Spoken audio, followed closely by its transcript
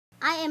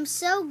am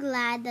so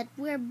glad that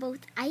we're both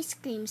ice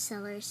cream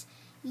sellers.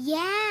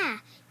 Yeah,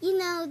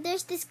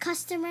 there's this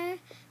customer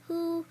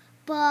who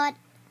bought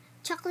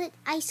chocolate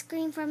ice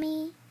cream for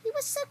me. He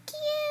was so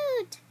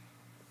cute.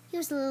 He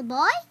was a little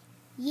boy?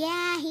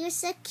 Yeah, he was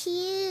so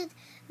cute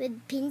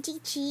with pinchy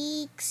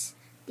cheeks.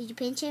 Did you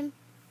pinch him?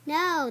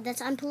 No,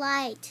 that's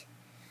unpolite.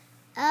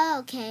 Oh,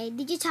 okay.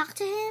 Did you talk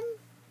to him?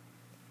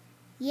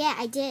 Yeah,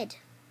 I did.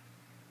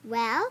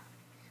 Well,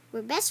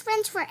 we're best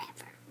friends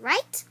forever,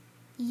 right?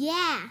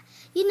 Yeah.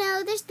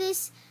 There's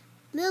this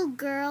little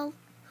girl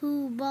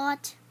who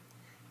bought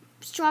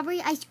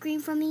strawberry ice cream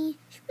for me.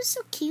 She was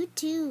so cute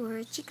too.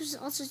 Her cheek was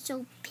also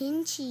so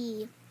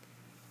pinchy.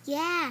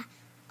 Yeah,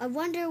 I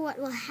wonder what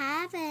will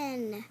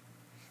happen.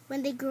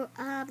 When they grow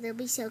up, they'll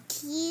be so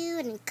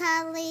cute and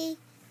cuddly.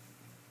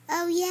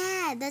 Oh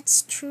yeah,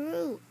 that's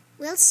true.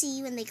 We'll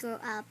see when they grow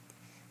up.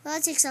 Well,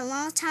 it takes a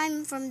long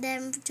time for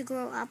them to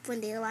grow up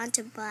when they want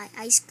to buy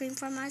ice cream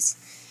from us.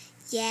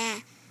 Yeah,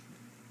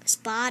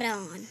 spot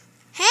on.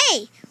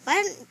 Hey,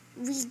 why don't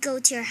we go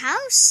to your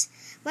house?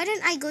 Why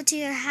don't I go to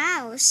your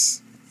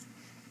house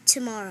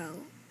tomorrow?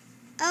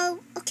 Oh,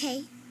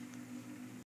 okay.